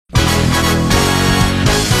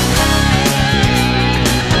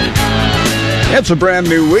It's a brand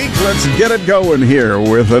new week. Let's get it going here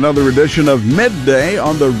with another edition of Midday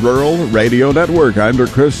on the Rural Radio Network. I'm Dirk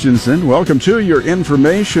Christensen. Welcome to your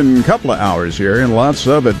information couple of hours here, and lots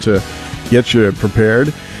of it to get you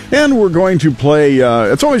prepared. And we're going to play,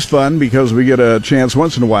 it's always fun because we get a chance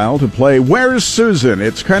once in a while to play Where's Susan?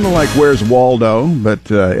 It's kind of like Where's Waldo, but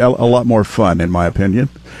a lot more fun, in my opinion.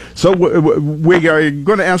 So we are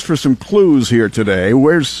going to ask for some clues here today.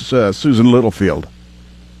 Where's Susan Littlefield?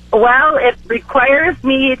 Well, it requires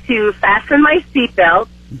me to fasten my seatbelt,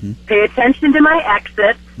 pay attention to my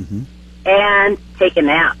exit, and take a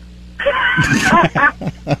nap.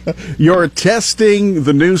 You're testing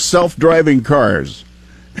the new self-driving cars.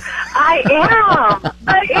 I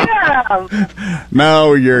am.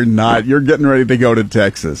 No, you're not. You're getting ready to go to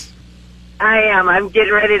Texas. I am. I'm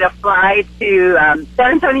getting ready to fly to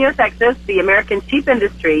San Antonio, Texas. The American Sheep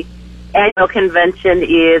Industry Annual Convention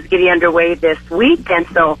is getting underway this week, and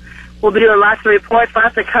so we'll be doing lots of reports,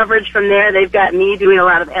 lots of coverage from there. They've got me doing a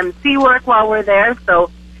lot of MC work while we're there,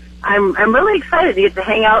 so I'm really excited to get to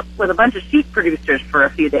hang out with a bunch of sheep producers for a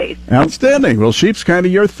few days. Outstanding. Well, sheep's kind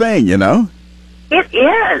of your thing, you know? It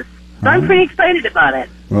is. So I'm pretty excited about it.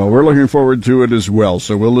 Well, we're looking forward to it as well,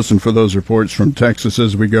 so we'll listen for those reports from Texas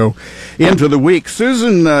as we go into the week.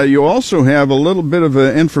 Susan, you also have a little bit of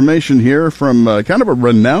information here from kind of a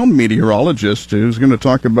renowned meteorologist who's going to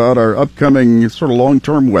talk about our upcoming sort of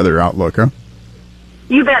long-term weather outlook, huh?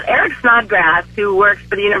 You bet. Eric Snodgrass, who works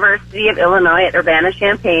for the University of Illinois at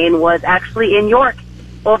Urbana-Champaign, was actually in York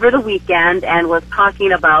over the weekend and was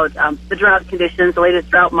talking about the drought conditions, the latest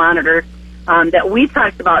drought monitor that we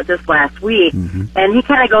talked about just last week. And he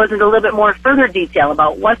kind of goes into a little bit more further detail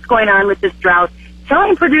about what's going on with this drought,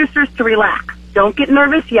 telling producers to relax. Don't get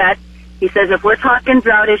nervous yet. He says if we're talking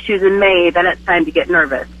drought issues in May, then it's time to get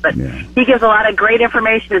nervous. But he gives a lot of great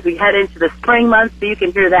information as we head into the spring months, so you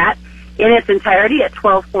can hear that in its entirety at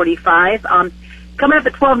 12:45. Coming up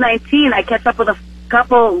at 12:19, I catch up with a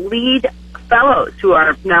couple lead fellows who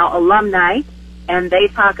are now alumni, and they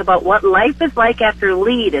talk about what life is like after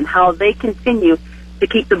lead and how they continue to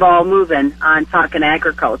keep the ball moving on talking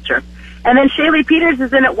agriculture. And then Shaylee Peters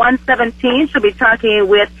is in at 1:17. She'll be talking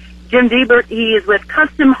with Jim Diebert. He is with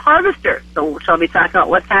Custom Harvester, so she'll be talking about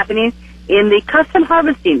what's happening in the custom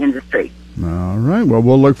harvesting industry. All right. Well,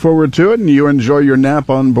 we'll look forward to it, and you enjoy your nap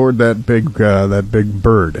on board that big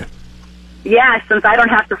bird. Yeah, since I don't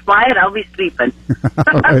have to fly it, I'll be sleeping.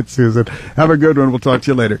 All right, Susan. Have a good one. We'll talk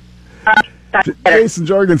to you later. Jason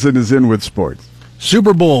Jorgensen is in with sports.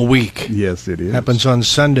 Super Bowl week. Yes, it is. Happens on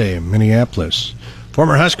Sunday in Minneapolis.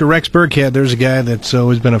 Former Husker Rex Burkhead, there's a guy that's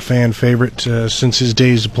always been a fan favorite since his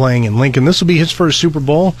days of playing in Lincoln. This will be his first Super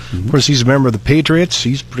Bowl. Of course, he's a member of the Patriots.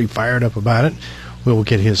 He's pretty fired up about it. We'll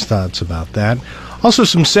get his thoughts about that. Also,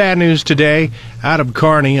 some sad news today out of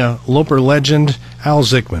Kearney. A Loper legend, Al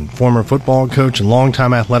Zickman, former football coach and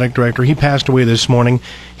longtime athletic director. He passed away this morning.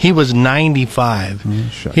 He was 95.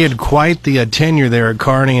 He had quite the tenure there at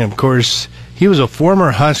Kearney, and of course, he was a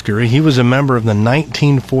former Husker. He was a member of the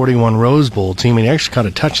 1941 Rose Bowl team, and he actually caught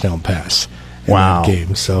a touchdown pass in that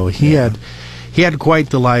game. So he had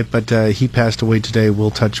quite the life, but he passed away today.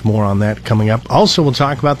 We'll touch more on that coming up. Also, we'll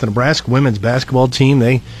talk about the Nebraska women's basketball team.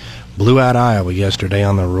 They blew out Iowa yesterday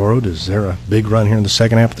on the road as their big run here in the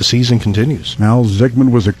second half of the season continues. Al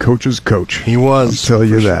Zickman was a coach's coach. He was. I'll tell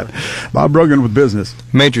you that. Bob Brogan with business.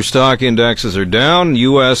 Major stock indexes are down.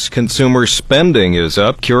 U.S. consumer spending is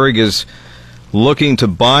up. Keurig is looking to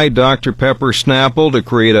buy Dr. Pepper Snapple to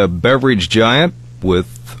create a beverage giant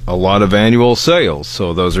with a lot of annual sales.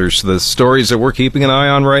 So those are the stories that we're keeping an eye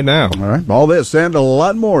on right now. All right. All this and a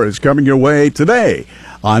lot more is coming your way today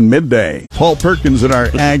on Midday. Paul Perkins in our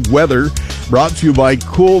ag weather, brought to you by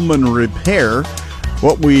Coolman Repair.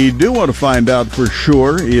 What we do want to find out for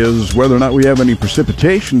sure is whether or not we have any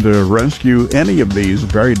precipitation to rescue any of these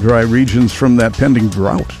very dry regions from that pending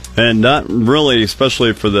drought. And not really,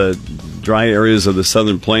 especially for the dry areas of the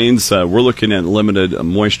southern plains. We're looking at limited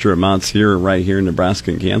moisture amounts right here in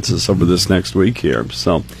Nebraska and Kansas over this next week here.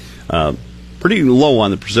 So pretty low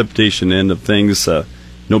on the precipitation end of things.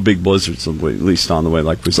 No big blizzards, at least on the way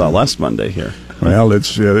like we saw last Monday here. Well,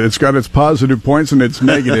 it's got its positive points and its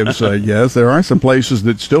negatives, I guess. There are some places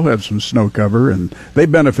that still have some snow cover, and they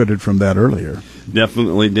benefited from that earlier.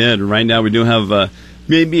 Definitely did. Right now we do have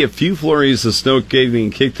maybe a few flurries of snow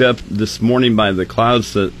getting kicked up this morning by the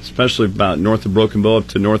clouds, especially about north of Broken Bow up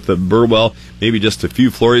to north of Burwell. Maybe just a few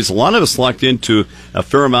flurries. A lot of us locked into a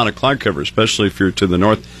fair amount of cloud cover, especially if you're to the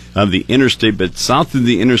north of the interstate. But south of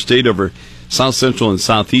the interstate over south central and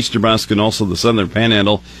southeast Nebraska and also the southern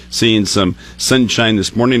panhandle, seeing some sunshine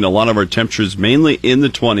this morning. A lot of our temperatures mainly in the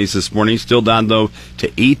 20s this morning, still down though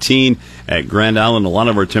to 18 at Grand Island. A lot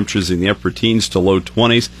of our temperatures in the upper teens to low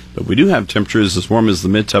 20s, but we do have temperatures as warm as the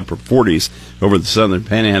mid to upper 40s over the southern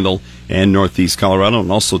Panhandle and northeast Colorado,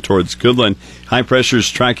 and also towards Goodland. High pressure is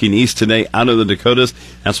tracking east today out of the Dakotas.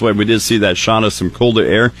 That's why we did see that shot of some colder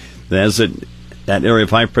air. As that area of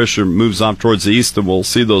high pressure moves off towards the east, and we'll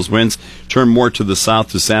see those winds turn more to the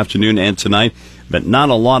south this afternoon and tonight. But not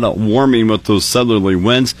a lot of warming with those southerly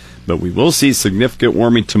winds, but we will see significant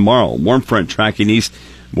warming tomorrow. Warm front tracking east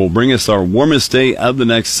will bring us our warmest day of the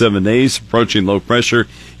next 7 days, approaching low pressure,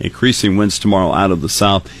 increasing winds tomorrow out of the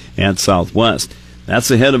south and southwest.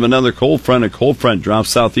 That's ahead of another cold front. A cold front drops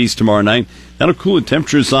southeast tomorrow night. That'll cool the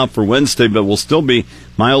temperatures off for Wednesday, but will still be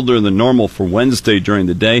milder than normal for Wednesday during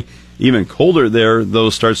the day. Even colder there, though,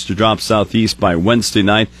 starts to drop southeast by Wednesday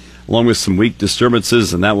night, along with some weak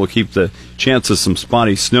disturbances, and that will keep the chance of some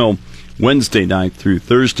spotty snow Wednesday night through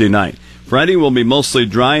Thursday night. Friday will be mostly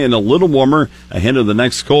dry and a little warmer ahead of the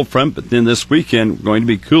next cold front, but then this weekend going to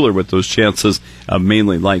be cooler with those chances of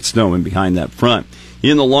mainly light snow in behind that front.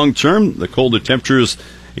 In the long term, the colder temperatures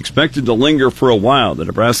expected to linger for a while. The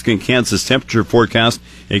Nebraska and Kansas temperature forecast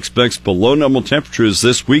expects below normal temperatures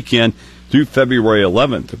this weekend through February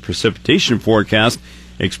 11th. The precipitation forecast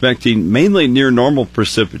expecting mainly near normal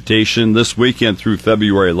precipitation this weekend through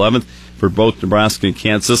February 11th for both Nebraska and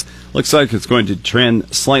Kansas. Looks like it's going to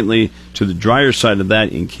trend slightly to the drier side of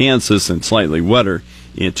that in Kansas and slightly wetter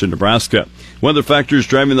into Nebraska. Weather factors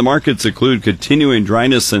driving the markets include continuing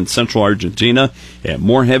dryness in central Argentina and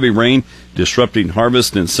more heavy rain disrupting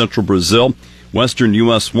harvest in central Brazil. Western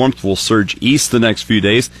U.S. warmth will surge east the next few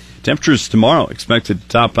days. Temperatures tomorrow expected to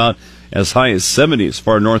top out as high as 70 as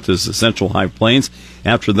far north as the central high plains.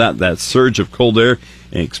 After that surge of cold air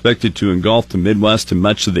expected to engulf the Midwest and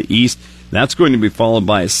much of the east. That's going to be followed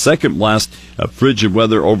by a second blast of frigid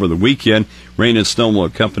weather over the weekend. Rain and snow will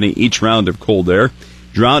accompany each round of cold air.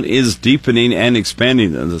 Drought is deepening and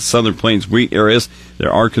expanding in the southern plains wheat areas.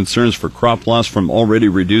 There are concerns for crop loss from already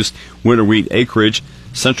reduced winter wheat acreage.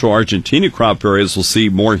 Central Argentina crop areas will see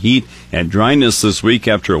more heat and dryness this week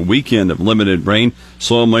after a weekend of limited rain.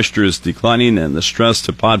 Soil moisture is declining, and the stress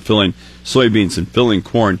to pod filling soybeans and filling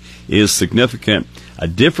corn is significant. A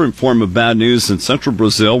different form of bad news in central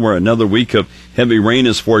Brazil, where another week of heavy rain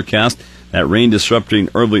is forecast. That rain disrupting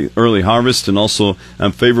early harvest and also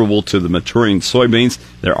unfavorable to the maturing soybeans.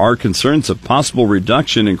 There are concerns of possible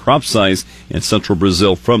reduction in crop size in central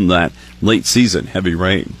Brazil from that late season heavy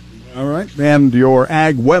rain. All right, and your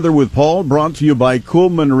Ag Weather with Paul brought to you by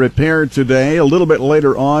Kuhlman Repair today. A little bit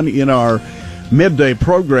later on in our midday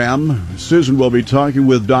program, Susan will be talking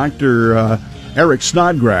with Dr. Eric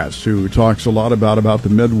Snodgrass, who talks a lot about the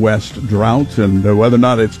Midwest drought and whether or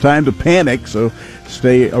not it's time to panic, so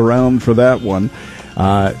stay around for that one.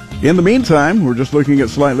 In the meantime, we're just looking at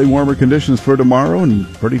slightly warmer conditions for tomorrow and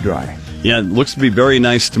pretty dry. Yeah, it looks to be very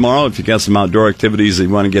nice tomorrow. If you got some outdoor activities that you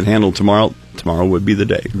want to get handled tomorrow would be the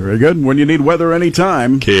day. Very good. When you need weather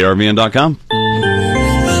anytime, KRVN.com.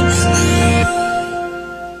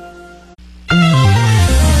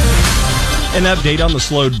 An update on the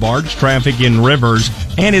slowed barge traffic in rivers,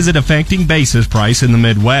 and is it affecting basis price in the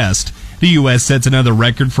Midwest? The U.S. sets another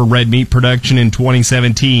record for red meat production in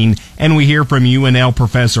 2017, and we hear from UNL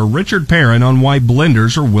professor Richard Perrin on why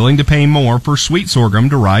blenders are willing to pay more for sweet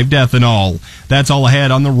sorghum-derived ethanol. That's all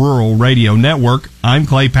ahead on the Rural Radio Network. I'm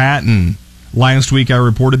Clay Patton. Last week I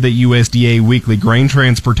reported that USDA weekly grain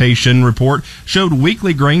transportation report showed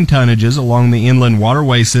weekly grain tonnages along the inland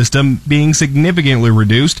waterway system being significantly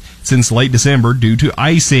reduced since late December due to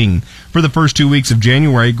icing. For the first 2 weeks of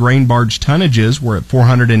January, grain barge tonnages were at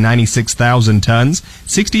 496,000 tons,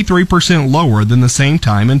 63% lower than the same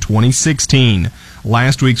time in 2016.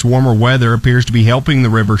 Last week's warmer weather appears to be helping the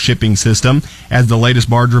river shipping system, as the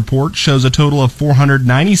latest barge report shows a total of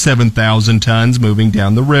 497,000 tons moving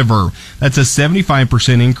down the river. That's a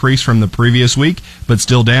 75% increase from the previous week, but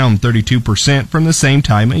still down 32% from the same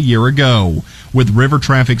time a year ago. With river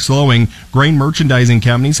traffic slowing, grain merchandising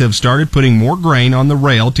companies have started putting more grain on the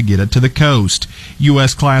rail to get it to the coast.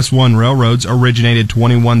 U.S. Class 1 railroads originated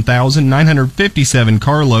 21,957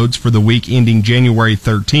 carloads for the week ending January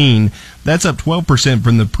 13. That's up 12%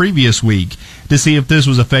 from the previous week. To see if this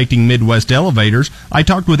was affecting Midwest elevators, I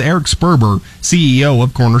talked with Eric Sperber, CEO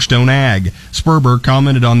of Cornerstone Ag. Sperber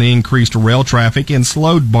commented on the increased rail traffic and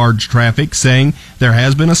slowed barge traffic, saying there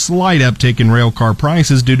has been a slight uptick in rail car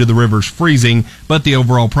prices due to the rivers freezing, but the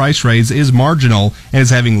overall price raise is marginal and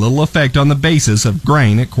is having little effect on the basis of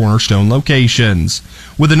grain at Cornerstone locations.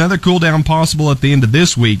 With another cool down possible at the end of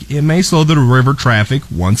this week, it may slow the river traffic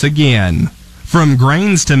once again. From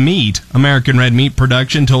grains to meat, American red meat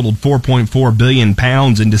production totaled 4.4 billion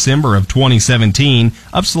pounds in December of 2017,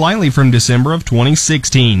 up slightly from December of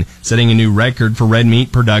 2016, setting a new record for red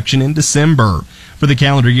meat production in December. For the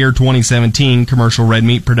calendar year 2017, commercial red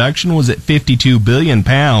meat production was at 52 billion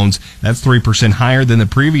pounds. That's 3% higher than the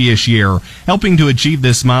previous year. Helping to achieve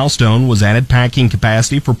this milestone was added packing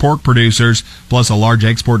capacity for pork producers, plus a large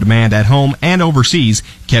export demand at home and overseas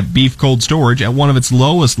kept beef cold storage at one of its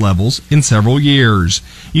lowest levels in several years.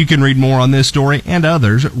 You can read more on this story and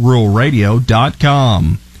others at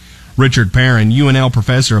ruralradio.com. Richard Perrin, UNL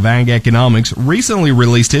professor of ag economics, recently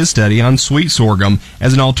released his study on sweet sorghum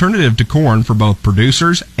as an alternative to corn for both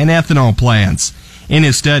producers and ethanol plants. In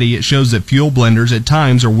his study, it shows that fuel blenders at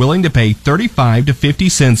times are willing to pay 35 to 50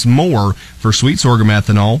 cents more for sweet sorghum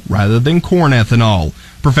ethanol rather than corn ethanol.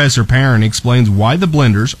 Professor Perrin explains why the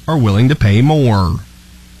blenders are willing to pay more.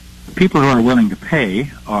 People who are willing to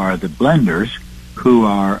pay are the blenders who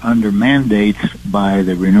are under mandates by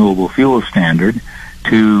the Renewable Fuel Standard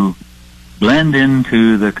to blend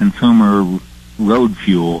into the consumer road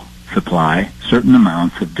fuel supply certain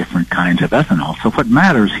amounts of different kinds of ethanol. So what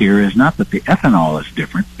matters here is not that the ethanol is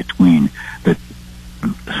different between the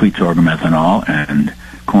sweet sorghum ethanol and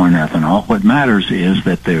corn ethanol. What matters is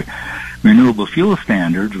that the renewable fuel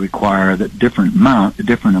standards require that different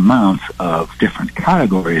amounts of different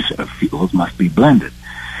categories of fuels must be blended.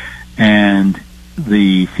 And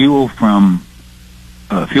the fuel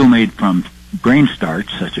made from grain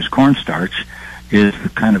starch, such as cornstarch, is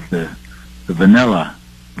kind of the vanilla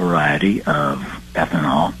variety of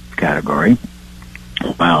ethanol category,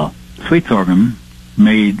 while sweet sorghum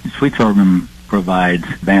provides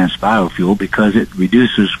advanced biofuel because it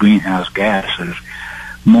reduces greenhouse gases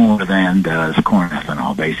more than does corn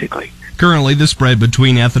ethanol, basically. Currently, the spread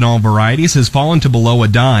between ethanol varieties has fallen to below a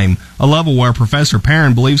dime, a level where Professor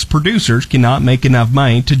Perrin believes producers cannot make enough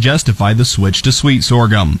money to justify the switch to sweet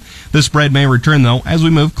sorghum. The spread may return, though, as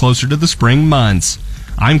we move closer to the spring months.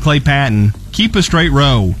 I'm Clay Patton. Keep a straight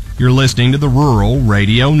row. You're listening to the Rural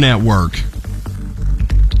Radio Network.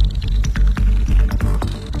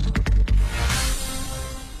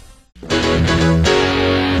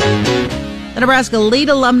 The Nebraska Lead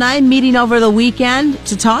alumni meeting over the weekend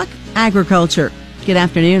to talk agriculture. Good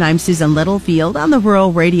afternoon. I'm Susan Littlefield on the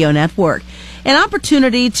Rural Radio Network. An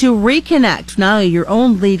opportunity to reconnect not only your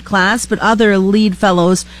own Lead class, but other Lead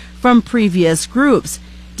fellows from previous groups.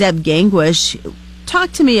 Deb Gangwish,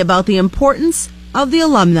 talk to me about the importance of the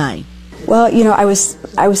alumni. Well, I was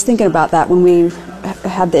thinking about that when we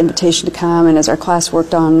had the invitation to come, and as our class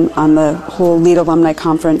worked on the whole Lead Alumni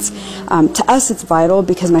Conference. To us, it's vital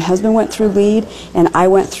because my husband went through Lead, and I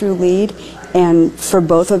went through Lead, and for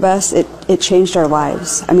both of us, it changed our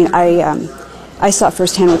lives. I mean, I saw it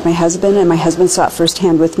firsthand with my husband, and my husband saw it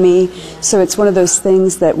firsthand with me. So it's one of those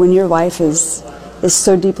things that when your life is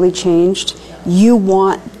so deeply changed, you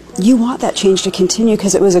want that change to continue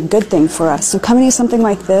because it was a good thing for us. So coming to something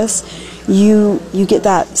like this, you get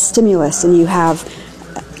that stimulus, and you have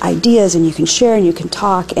ideas, and you can share, and you can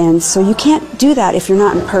talk, and so you can't do that if you're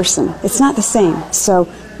not in person. It's not the same. So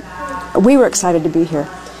we were excited to be here.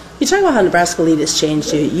 You talk about how Nebraska Lead has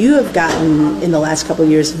changed you. You have gotten, in the last couple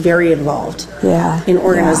of years, very involved in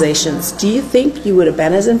organizations. Yeah. Do you think you would have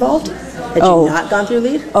been as involved had you not gone through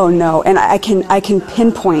Lead? Oh, no. And I can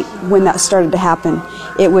pinpoint when that started to happen.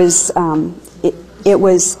 It was in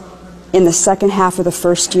the second half of the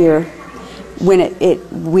first year when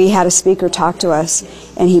we had a speaker talk to us,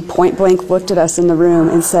 and he point blank looked at us in the room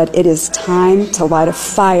and said, "It is time to light a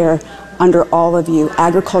fire under all of you.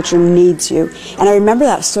 Agriculture needs you." And I remember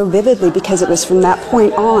that so vividly because it was from that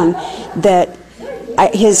point on that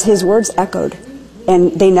his words echoed,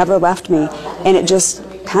 and they never left me. And it just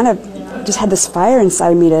kind of had this fire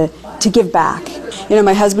inside me to give back.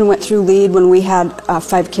 My husband went through Lead when we had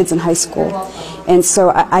 5 kids in high school. And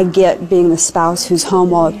so I get being the spouse who's home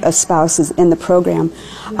while a spouse is in the program.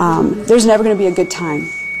 There's never going to be a good time.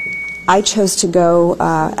 I chose to go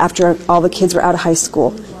after all the kids were out of high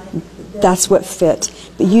school. That's what fit.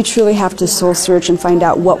 But you truly have to soul search and find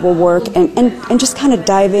out what will work and just kind of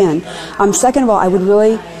dive in. Second of all, I would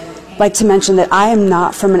really like to mention that I am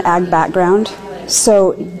not from an ag background.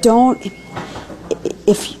 So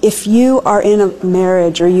if you are in a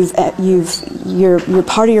marriage or you're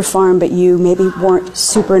part of your farm, but you maybe weren't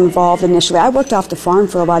super involved initially. I worked off the farm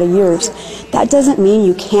for a lot of years. That doesn't mean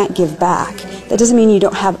you can't give back. That doesn't mean you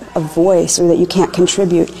don't have a voice or that you can't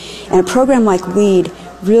contribute. And a program like Lead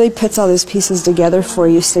really puts all those pieces together for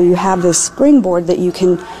you, so you have this springboard that you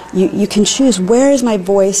can choose. Where is my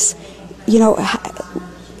voice,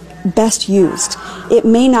 best used? It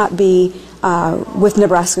may not be with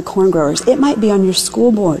Nebraska corn growers. It might be on your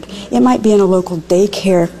school board. It might be in a local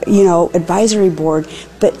daycare, advisory board.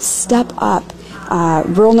 But step up.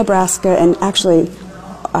 Rural Nebraska, and actually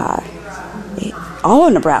all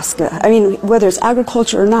of Nebraska. I mean, whether it's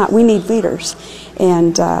agriculture or not, we need leaders.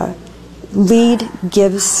 And LEAD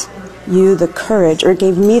gives you the courage, or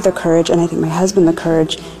gave me the courage, and I think my husband the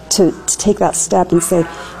courage, to take that step and say,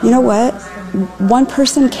 you know what, one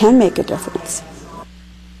person can make a difference.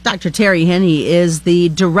 Dr. Terry Henney is the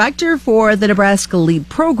director for the Nebraska LEAD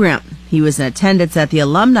program. He was in attendance at the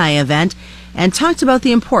alumni event and talked about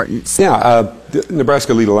the importance. The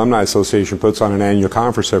Nebraska LEAD Alumni Association puts on an annual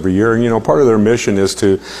conference every year, and part of their mission is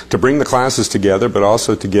to bring the classes together, but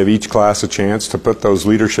also to give each class a chance to put those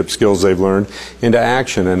leadership skills they've learned into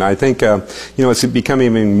action. And I think it's becoming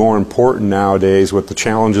even more important nowadays with the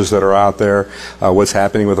challenges that are out there, what's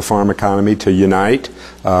happening with the farm economy, to unite,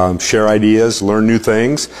 share ideas, learn new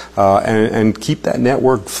things, and keep that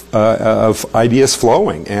network of ideas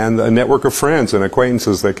flowing, and a network of friends and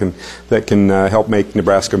acquaintances that can help make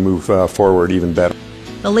Nebraska move forward even better.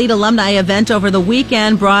 The LEAD alumni event over the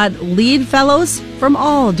weekend brought LEAD fellows from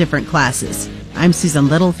all different classes. I'm Susan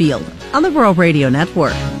Littlefield on the Rural Radio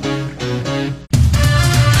Network.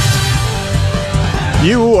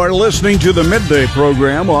 You are listening to the Midday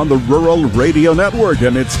program on the Rural Radio Network,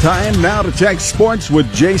 and it's time now to check sports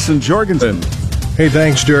with Jason Jorgensen. Hey,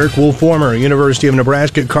 thanks, Dirk. Well, former University of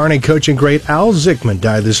Nebraska Kearney coaching great Al Zickman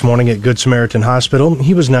died this morning at Good Samaritan Hospital.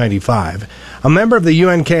 He was 95. A member of the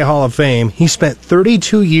UNK Hall of Fame, he spent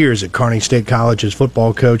 32 years at Kearney State College as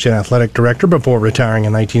football coach and athletic director before retiring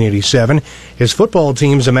in 1987. His football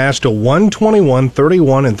teams amassed a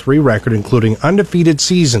 121-31-3 record, including undefeated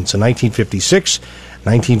seasons in 1956,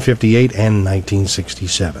 1958, and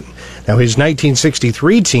 1967. Now, his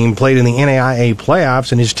 1963 team played in the NAIA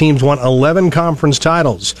playoffs, and his teams won 11 conference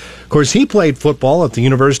titles. Of course, he played football at the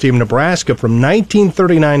University of Nebraska from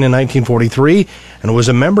 1939 to 1943 and was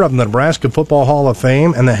a member of the Nebraska Football Hall of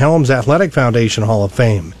Fame and the Helms Athletic Foundation Hall of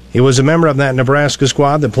Fame. He was a member of that Nebraska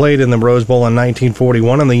squad that played in the Rose Bowl in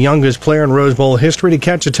 1941 and the youngest player in Rose Bowl history to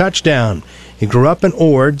catch a touchdown. He grew up in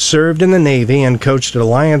Ord, served in the Navy, and coached at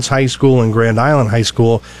Alliance High School and Grand Island High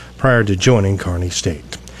School prior to joining Kearney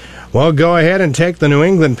State. Well, go ahead and take the New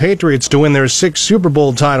England Patriots to win their 6th Super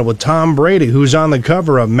Bowl title with Tom Brady, who's on the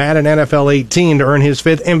cover of Madden NFL 18 to earn his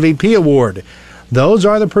 5th MVP award. Those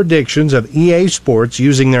are the predictions of EA Sports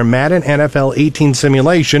using their Madden NFL 18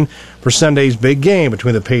 simulation for Sunday's big game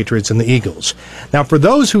between the Patriots and the Eagles. Now, for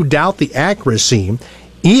those who doubt the accuracy,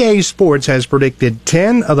 EA Sports has predicted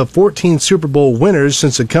 10 of the 14 Super Bowl winners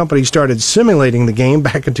since the company started simulating the game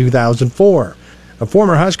back in 2004. A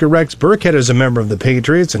former Husker Rex Burkhead is a member of the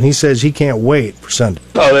Patriots, and he says he can't wait for Sunday.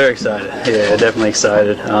 Oh, they're excited. Yeah, definitely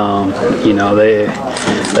excited.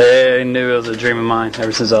 They knew it was a dream of mine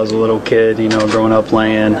ever since I was a little kid, growing up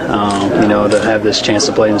playing, to have this chance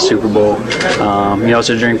to play in the Super Bowl. It's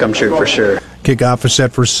a dream come true for sure. Kickoff is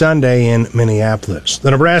set for Sunday in Minneapolis.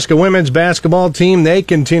 The Nebraska women's basketball team, they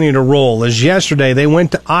continue to roll. As yesterday, they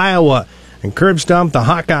went to Iowa and curb stomped the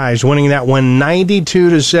Hawkeyes, winning that one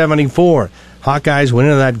 92-74. Hawkeyes went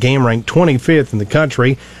into that game ranked 25th in the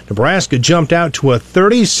country. Nebraska jumped out to a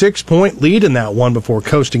 36-point lead in that one before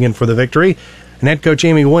coasting in for the victory. And head coach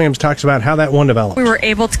Amy Williams talks about how that one developed. We were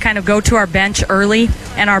able to kind of go to our bench early,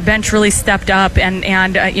 and our bench really stepped up.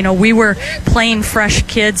 And we were playing fresh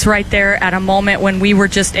kids right there at a moment when we were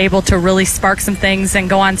just able to really spark some things and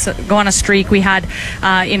go on a streak. We had,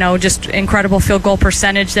 just incredible field goal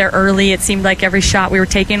percentage there early. It seemed like every shot we were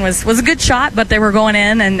taking was a good shot, but they were going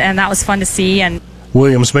in, and that was fun to see. And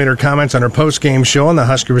Williams made her comments on her post-game show on the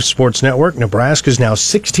Husker Sports Network. Nebraska is now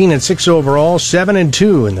 16-6 overall,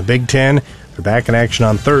 7-2 in the Big Ten. They're back in action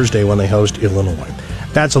on Thursday when they host Illinois.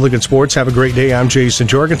 That's a look at sports. Have a great day. I'm Jason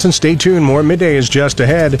Jorgensen. Stay tuned. More Midday is just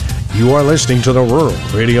ahead. You are listening to the Rural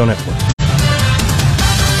Radio Network.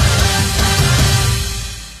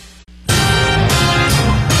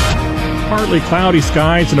 Partly cloudy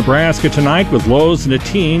skies in Nebraska tonight with lows in the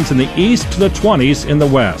teens in the east to the 20s in the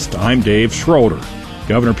west. I'm Dave Schroeder.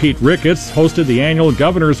 Governor Pete Ricketts hosted the annual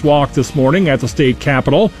Governor's Walk this morning at the state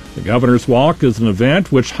capitol. The Governor's Walk is an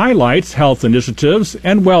event which highlights health initiatives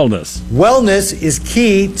and wellness. Wellness is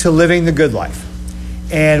key to living the good life.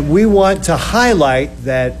 And we want to highlight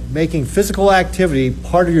that making physical activity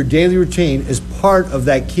part of your daily routine is part of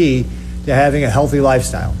that key to having a healthy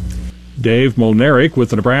lifestyle. Dave Molnaric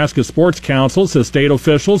with the Nebraska Sports Council says state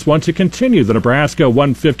officials want to continue the Nebraska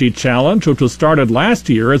 150 Challenge, which was started last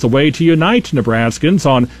year as a way to unite Nebraskans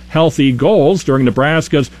on healthy goals during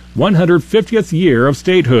Nebraska's 150th year of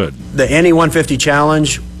statehood. The NE 150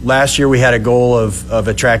 Challenge last year we had a goal of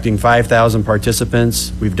attracting 5,000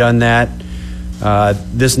 participants. We've done that.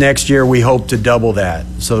 This next year we hope to double that,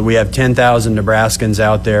 so that we have 10,000 Nebraskans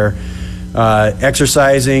out there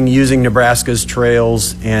exercising, using Nebraska's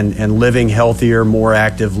trails, and living healthier, more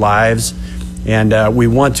active lives. And we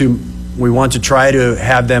want to try to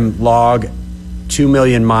have them log 2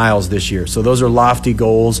 million miles this year. So those are lofty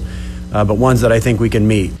goals, but ones that I think we can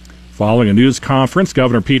meet. Following a news conference,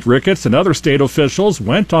 Governor Pete Ricketts and other state officials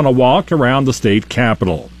went on a walk around the state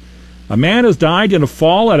capitol. A man has died in a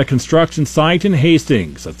fall at a construction site in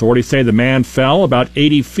Hastings. Authorities say the man fell about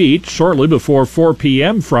 80 feet shortly before 4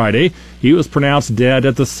 p.m. Friday. He was pronounced dead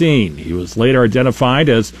at the scene. He was later identified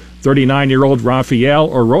as 39-year-old Rafael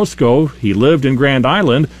Orozco. He lived in Grand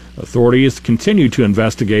Island. Authorities continue to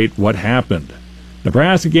investigate what happened.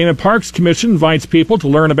 Nebraska Game and Parks Commission invites people to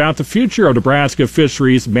learn about the future of Nebraska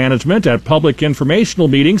fisheries management at public informational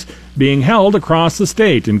meetings being held across the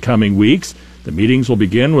state in coming weeks. The meetings will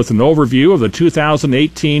begin with an overview of the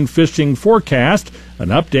 2018 fishing forecast, an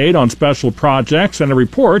update on special projects, and a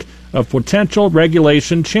report of potential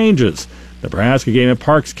regulation changes. Nebraska Game and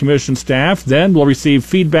Parks Commission staff then will receive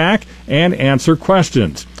feedback and answer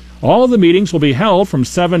questions. All of the meetings will be held from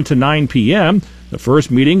 7 to 9 p.m. The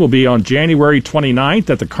first meeting will be on January 29th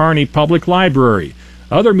at the Kearney Public Library.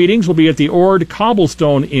 Other meetings will be at the Ord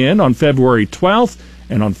Cobblestone Inn on February 12th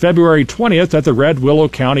and on February 20th at the Red Willow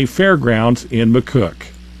County Fairgrounds in McCook.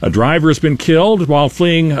 A driver has been killed while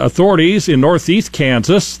fleeing authorities in northeast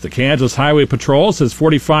Kansas. The Kansas Highway Patrol says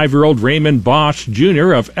 45-year-old Raymond Bosch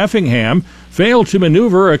Jr. of Effingham failed to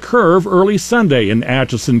maneuver a curve early Sunday in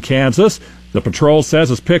Atchison, Kansas. The patrol says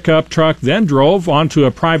his pickup truck then drove onto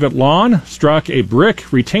a private lawn, struck a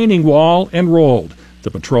brick retaining wall, and rolled.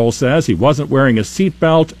 The patrol says he wasn't wearing a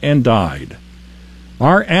seatbelt and died.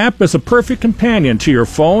 Our app is a perfect companion to your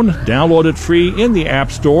phone. Download it free in the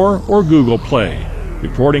App Store or Google Play.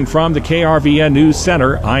 Reporting from the KRVN News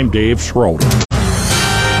Center, I'm Dave Schroeder.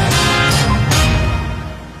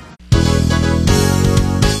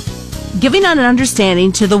 Giving an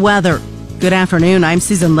understanding to the weather. Good afternoon, I'm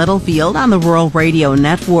Susan Littlefield on the Rural Radio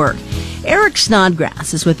Network. Eric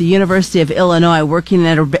Snodgrass is with the University of Illinois working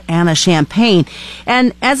at Urbana-Champaign.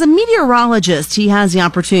 And as a meteorologist, he has the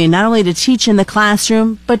opportunity not only to teach in the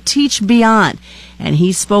classroom, but teach beyond. And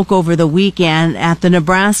he spoke over the weekend at the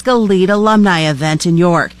Nebraska Lead Alumni event in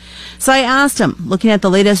York. So I asked him, looking at the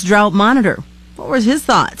latest drought monitor, what were his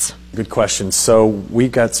thoughts? Good question. So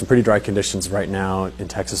we've got some pretty dry conditions right now in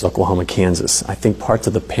Texas, Oklahoma, Kansas. I think parts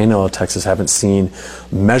of the Panhandle of Texas haven't seen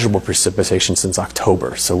measurable precipitation since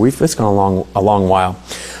October. So it's gone a long while.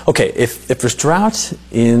 Okay, if there's drought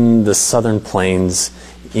in the southern plains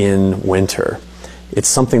in winter, it's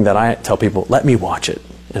something that I tell people, let me watch it.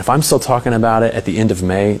 And if I'm still talking about it at the end of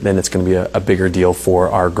May, then it's going to be a bigger deal for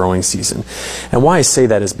our growing season. And why I say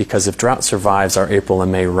that is because if drought survives our April and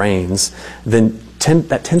May rains, then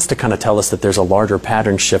that tends to kind of tell us that there's a larger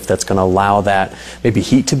pattern shift that's going to allow that maybe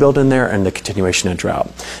heat to build in there and the continuation of drought.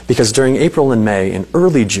 Because during April and May and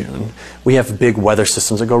early June, we have big weather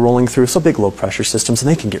systems that go rolling through, so big low pressure systems,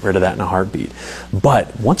 and they can get rid of that in a heartbeat.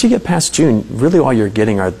 But once you get past June, really all you're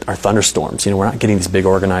getting are thunderstorms. We're not getting these big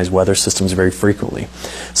organized weather systems very frequently.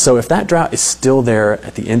 So if that drought is still there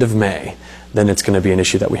at the end of May, then it's going to be an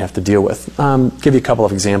issue that we have to deal with. Give you a couple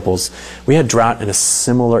of examples. We had drought in a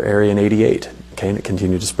similar area in '88. Okay, and it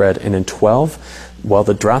continued to spread. And in 12, well,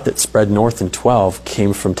 the drought that spread north in 12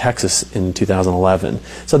 came from Texas in 2011.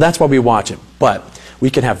 So that's why we watch it. But we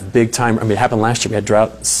can have big time, it happened last year. We had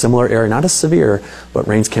drought, similar area, not as severe, but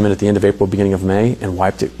rains came in at the end of April, beginning of May, and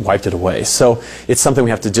wiped it away. So it's something we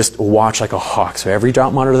have to just watch like a hawk. So every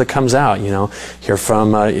drought monitor that comes out, here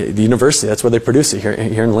from the university, that's where they produce it,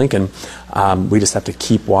 here in Lincoln, we just have to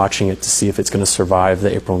keep watching it to see if it's going to survive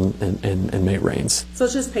the April and May rains. So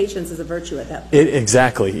it's just patience is a virtue at that point.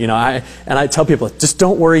 Exactly. I tell people, just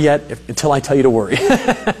don't worry yet until I tell you to worry.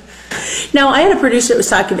 Now, I had a producer that was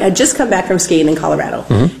talking, had just come back from skiing in Colorado,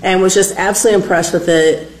 and was just absolutely impressed with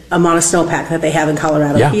the amount of snowpack that they have in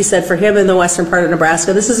Colorado. Yeah. He said for him in the western part of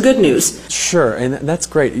Nebraska, this is good news. Sure, and that's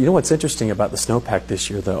great. You know what's interesting about the snowpack this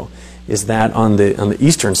year, though, is that on the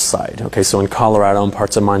eastern side, okay, so in Colorado and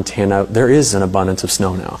parts of Montana, there is an abundance of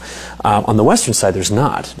snow now. On the western side, there's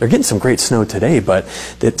not. They're getting some great snow today, but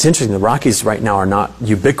it's interesting. The Rockies right now are not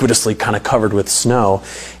ubiquitously kind of covered with snow,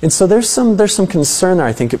 and so there's some concern there,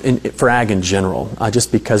 I think, for ag in general,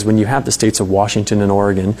 just because when you have the states of Washington and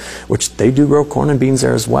Oregon, which they do grow corn and beans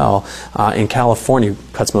there as well, well. In California,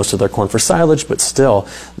 cuts most of their corn for silage, but still,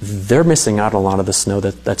 they're missing out on a lot of the snow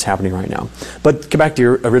that's happening right now. But get back to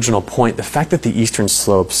your original point, the fact that the eastern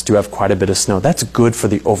slopes do have quite a bit of snow, that's good for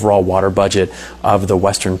the overall water budget of the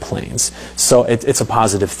western plains. So it's a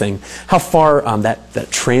positive thing. How far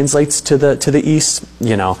that translates to the east,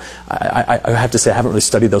 I have to say I haven't really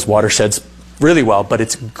studied those watersheds really well, but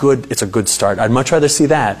it's good. It's a good start. I'd much rather see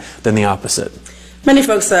that than the opposite. Many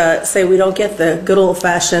folks say we don't get the good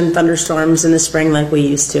old-fashioned thunderstorms in the spring like we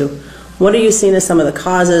used to. What are you seeing as some of the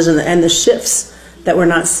causes and the shifts that we're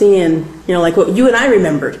not seeing, like what you and I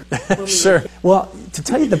remembered? Sure. Well, to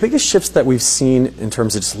tell you, the biggest shifts that we've seen in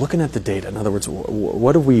terms of just looking at the data, in other words,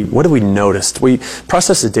 what have we noticed? We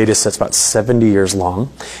process the data sets about 70 years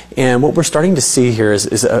long, and what we're starting to see here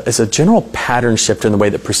is a general pattern shift in the way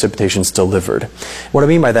that precipitation is delivered. What I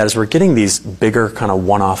mean by that is we're getting these bigger kind of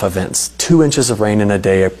one-off events, 2 inches of rain in a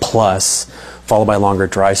day plus, followed by longer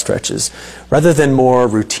dry stretches, rather than more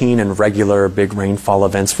routine and regular big rainfall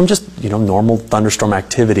events from just normal thunderstorm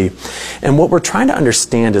activity. And what we're trying to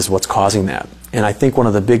understand is what's causing that. And I think one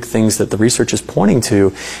of the big things that the research is pointing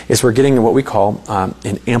to is we're getting what we call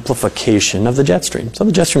an amplification of the jet stream. So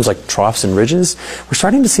the jet streams like troughs and ridges, we're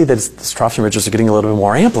starting to see that these troughs and ridges are getting a little bit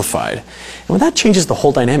more amplified. And when that changes the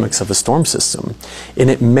whole dynamics of the storm system, and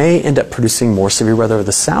it may end up producing more severe weather over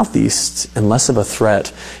the southeast and less of a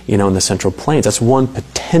threat, in the central plains. That's one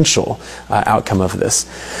potential outcome of this.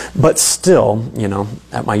 But still,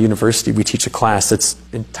 at my university, we teach a class that's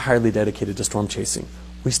entirely dedicated to storm chasing.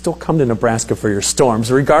 We still come to Nebraska for your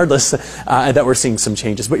storms, regardless that we're seeing some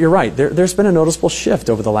changes. But you're right, there's been a noticeable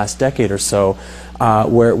shift over the last decade or so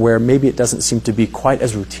where maybe it doesn't seem to be quite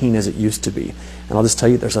as routine as it used to be. And I'll just tell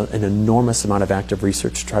you, there's an enormous amount of active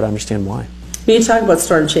research to try to understand why. You talk about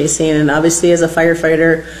storm chasing, and obviously as a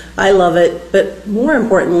firefighter, I love it. But more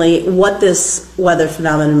importantly, what this weather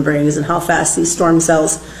phenomenon brings and how fast these storm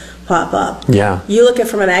cells pop up. Yeah. You look at it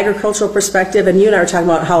from an agricultural perspective, and you and I were talking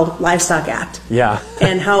about how livestock act. Yeah.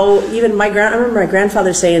 And how even I remember my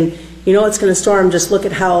grandfather saying, it's going to storm, just look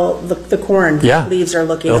at how the corn leaves are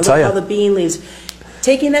looking. Look how the bean leaves.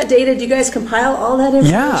 Taking that data, do you guys compile all that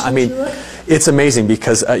information? Yeah, I mean, it's amazing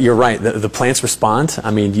because you're right. The plants respond. I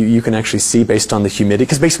mean, you can actually see based on the humidity,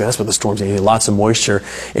 because basically that's what the storms need, lots of moisture,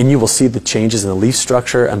 and you will see the changes in the leaf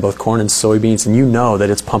structure on both corn and soybeans, and you know that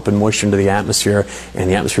it's pumping moisture into the atmosphere, and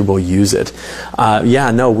the atmosphere will use it.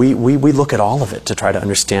 We look at all of it to try to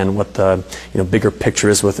understand what the bigger picture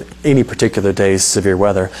is with any particular day's severe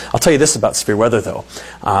weather. I'll tell you this about severe weather, though.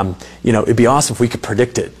 It'd be awesome if we could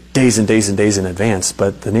predict it days and days and days in advance,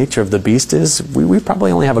 but the nature of the beast is we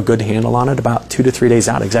probably only have a good handle on it about 2 to 3 days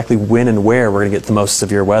out, exactly when and where we're going to get the most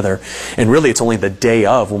severe weather. And really it's only the day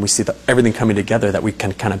of, when we see everything coming together, that we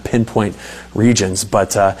can kind of pinpoint regions. But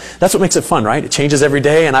that's what makes it fun, right? It changes every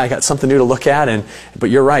day, and I got something new to look at. But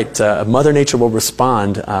you're right, Mother Nature will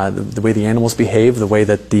respond. The way the animals behave, the way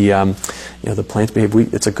that the plants behave,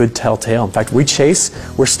 it's a good telltale. In fact, we're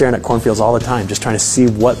staring at cornfields all the time, just trying to see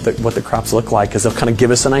what the crops look like, because they'll kind of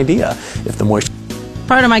give us an idea if the moisture.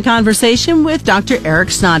 Part of my conversation with Dr. Eric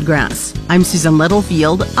Snodgrass. I'm Susan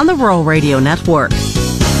Littlefield on the Rural Radio Network.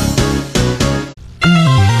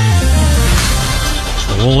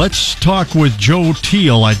 Well, let's talk with Joe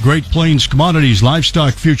Teal at Great Plains Commodities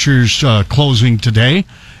Livestock Futures closing today.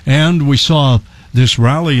 And we saw this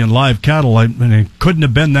rally in live cattle. It couldn't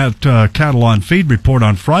have been that cattle on feed report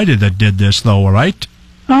on Friday that did this, though, right?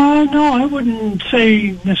 No, I wouldn't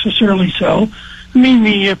say necessarily so. I mean,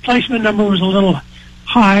 the placement number was a little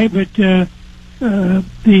high, but the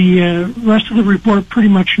rest of the report pretty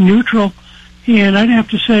much neutral. And I'd have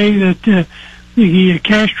to say that the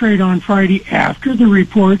cash trade on Friday after the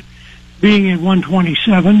report, being at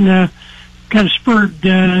 127, kind of spurred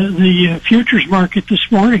the futures market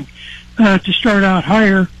this morning to start out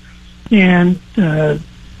higher. And,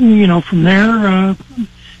 from there,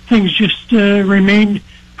 things just remained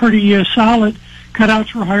pretty solid.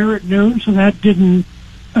 Cutouts were higher at noon, so that didn't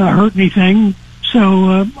hurt anything.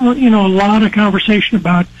 So, a lot of conversation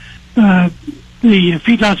about the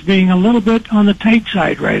feedlots being a little bit on the tight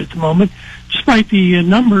side right at the moment. Despite the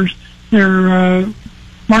numbers, their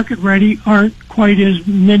market ready aren't quite as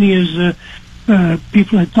many as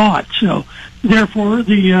people had thought. So, therefore,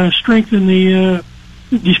 the strength in the,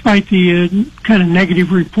 despite the kind of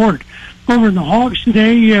negative report. Over in the hogs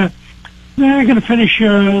today, they're going to finish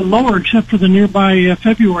lower, except for the nearby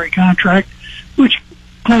February contract, which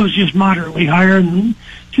closed just moderately higher and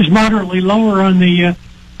just moderately lower on the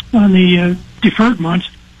deferred months.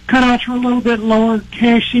 Cutouts were a little bit lower.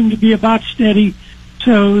 Cash seemed to be about steady,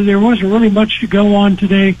 so there wasn't really much to go on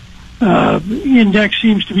today. Index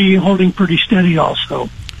seems to be holding pretty steady also.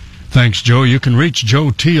 Thanks, Joe. You can reach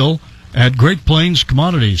Joe Teal at Great Plains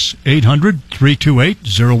Commodities,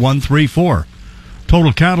 800-328-0134.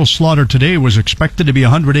 Total cattle slaughter today was expected to be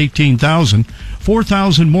 118,000,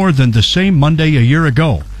 4,000 more than the same Monday a year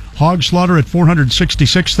ago. Hog slaughter at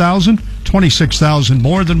 466,000, 26,000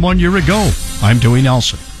 more than 1 year ago. I'm Dewey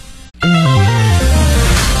Nelson.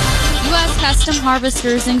 U.S. Custom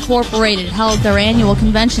Harvesters Incorporated held their annual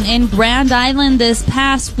convention in Grand Island this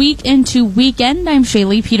past week into weekend. I'm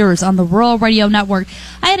Shaylee Peters on the Rural Radio Network.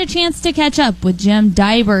 I had a chance to catch up with Jim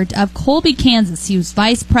Dibert of Colby, Kansas. He was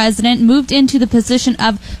vice president, moved into the position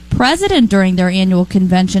of president during their annual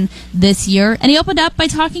convention this year, and he opened up by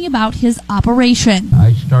talking about his operation.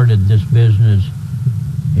 I started this business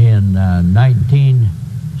in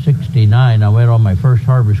 1969. I went on my first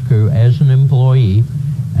harvest crew as an employee,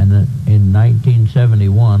 and in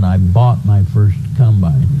 1971 I bought my first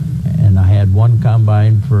combine, and I had one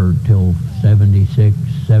combine for till 76.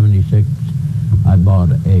 I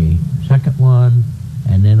bought a second one,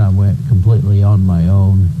 and then I went completely on my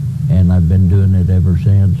own, and I've been doing it ever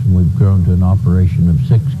since. And we've grown to an operation of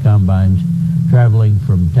 6 combines, traveling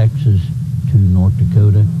from Texas to North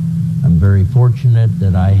Dakota. I'm very fortunate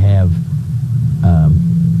that I have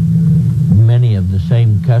many of the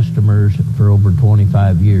same customers for over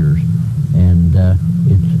 25 years, and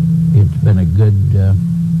it's been a good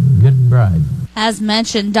ride. As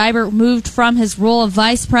mentioned, Dibert moved from his role of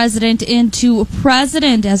vice president into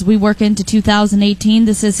president as we work into 2018.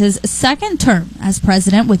 This is his second term as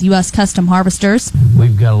president with U.S. Custom Harvesters.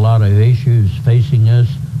 We've got a lot of issues facing us.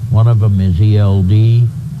 One of them is ELD,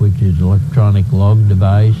 which is electronic log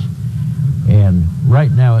device. And right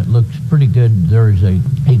now it looks pretty good. There is an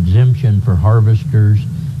exemption for harvesters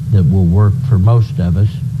that will work for most of us.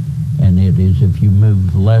 And it is if you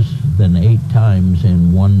move less than 8 times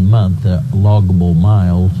in 1 month, loggable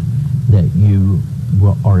miles, that you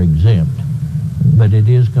are exempt. But it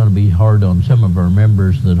is going to be hard on some of our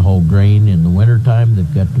members that haul grain in the wintertime.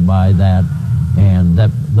 They've got to buy that, and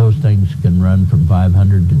those things can run from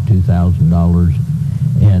 $500 to $2,000.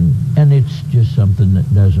 And it's just something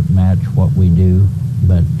that doesn't match what we do.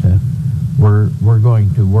 But we're going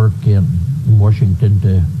to work in Washington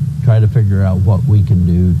to try to figure out what we can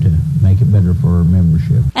do to make it better for our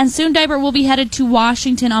membership. And soon Dibert will be headed to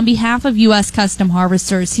Washington on behalf of U.S. Custom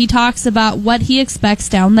Harvesters. He talks about what he expects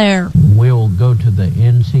down there. We'll go to the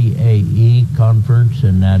NCAE conference,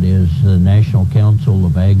 and that is the National Council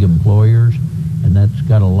of Ag Employers, and that's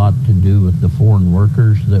got a lot to do with the foreign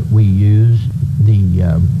workers that we use, the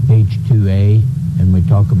H-2A, and we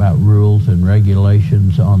talk about rules and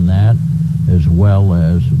regulations on that, as well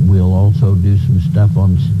as we'll also do some stuff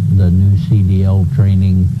on the new CDL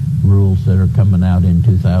training rules that are coming out in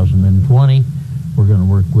 2020. We're going to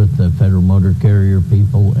work with the Federal Motor Carrier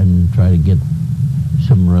people and try to get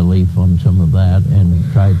some relief on some of that and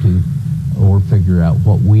try to figure out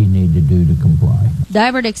what we need to do to comply.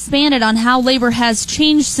 Dibert expanded on how labor has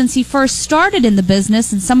changed since he first started in the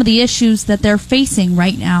business and some of the issues that they're facing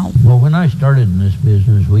right now. Well, when I started in this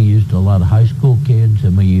business, we used a lot of high school kids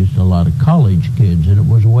and we used a lot of college kids, and it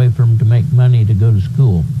was a way for them to make money to go to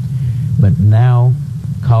school. But now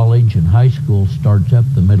college and high school starts up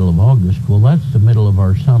the middle of August. Well, that's the middle of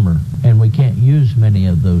our summer, and we can't use many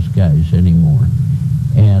of those guys anymore.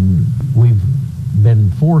 And we've been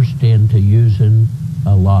forced into using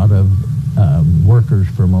a lot of workers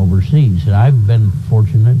from overseas. And I've been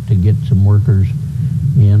fortunate to get some workers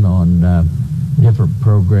in on different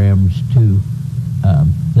programs too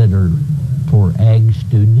that are for ag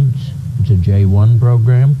students. It's a J1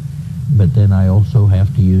 program, but then I also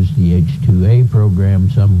have to use the H-2A program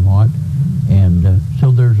somewhat, and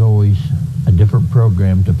so there's always a different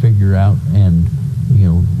program to figure out and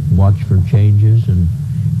watch for changes and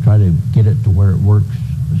try to get it to where it works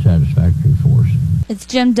satisfactory for us. It's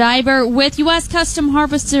Jim Dibert with U.S. Custom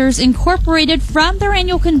Harvesters Incorporated from their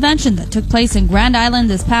annual convention that took place in Grand Island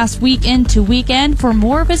this past week into weekend. For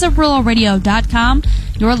more, visit ruralradio.com.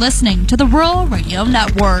 You're listening to the Rural Radio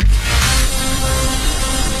Network.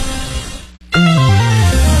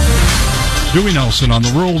 Dewey Nelson on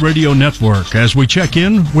the Rural Radio Network as we check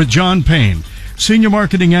in with John Payne, Senior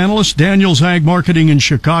Marketing Analyst, Daniels Ag Marketing in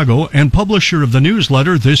Chicago, and publisher of the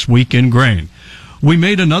newsletter This Week in Grain. We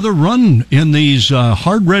made another run in these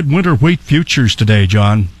hard red winter wheat futures today,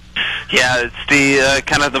 John. Yeah, it's the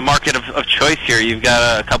kind of the market of choice here. You've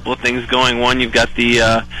got a couple of things going. One, you've got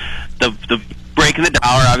the break in the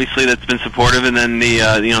dollar, obviously, that's been supportive, and then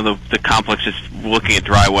the complex is looking at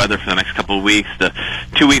dry weather for the next couple of weeks. The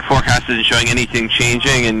 2-week forecast isn't showing anything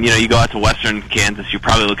changing, and you go out to western Kansas, you're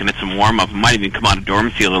probably looking at some warm up. It might even come out of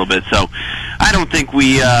dormancy a little bit. So I don't think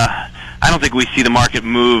we I don't think we see the market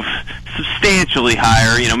move substantially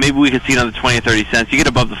higher. Maybe we could see it on the 20 or 30 cents. You get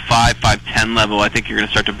above the 5.10 level, I think you're going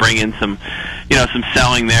to start to bring in some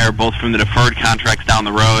selling there, both from the deferred contracts down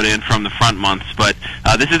the road and from the front months. But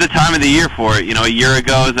this is the time of the year for it. A year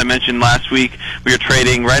ago, as I mentioned last week, we were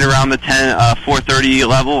trading right around the 430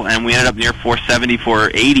 level, and we ended up near 470,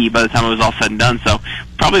 480 by the time it was all said and done. So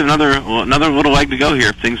probably another little leg to go here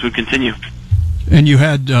if things would continue. And you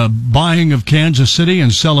had buying of Kansas City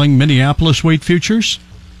and selling Minneapolis wheat futures?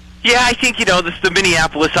 Yeah, I think, the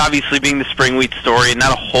Minneapolis obviously being the spring wheat story, and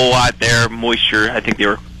not a whole lot there. Moisture, I think they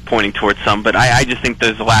were pointing towards some, but I just think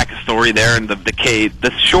there's a lack of story there, and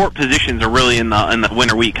the short positions are really in the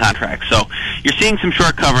winter wheat contract. So you're seeing some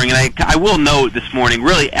short covering, and I will note this morning,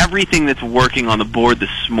 really everything that's working on the board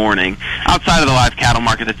this morning, outside of the live cattle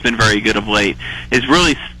market that's been very good of late, is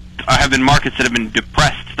really have been markets that have been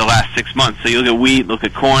depressed the last 6 months. So you look at wheat, look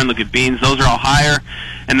at corn, look at beans, those are all higher.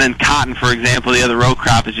 And then cotton, for example, the other row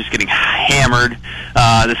crop is just getting hammered.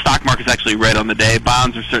 The stock market's actually red on the day.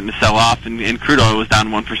 Bonds are starting to sell off, and crude oil was down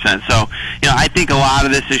 1%. So, I think a lot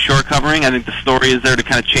of this is short covering. I think the story is there to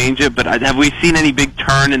kind of change it. But have we seen any big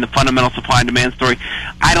turn in the fundamental supply and demand story?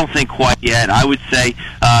 I don't think quite yet. I would say,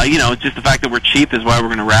 just the fact that we're cheap is why we're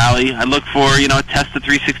going to rally. I look for, a test of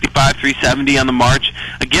 365, 370 on the March.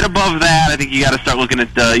 Get above that, I think you got to start looking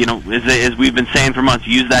at, as we've been saying for months,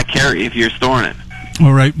 use that carry if you're storing it.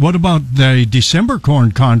 All right. What about the December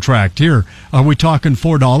corn contract here? Are we talking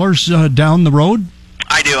 $4 down the road?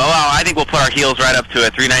 I do. Well, I think we'll put our heels right up to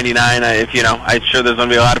it, $3.99. I'm sure there's going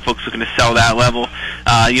to be a lot of folks looking to sell that level.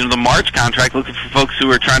 The March contract, looking for folks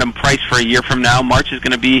who are trying to price for a year from now. March is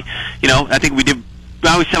going to be, I think we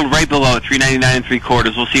settled right below it, $3.99 and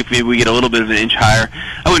 3/4. We'll see if maybe we get a little bit of an inch higher.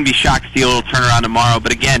 I wouldn't be shocked to see a little turnaround tomorrow.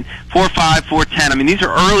 But again, 4.5, 4.10. These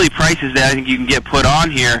are early prices that I think you can get put on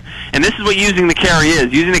here. And this is what using the carry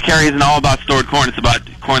is. Using the carry isn't all about stored corn. It's about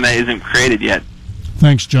corn that isn't created yet.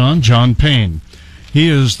 Thanks, John. John Payne. He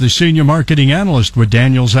is the senior marketing analyst with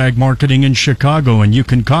Daniels Ag Marketing in Chicago, and you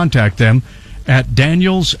can contact them at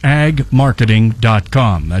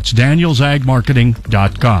danielsagmarketing.com. That's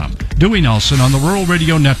danielsagmarketing.com. Dewey Nelson on the Rural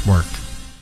Radio Network.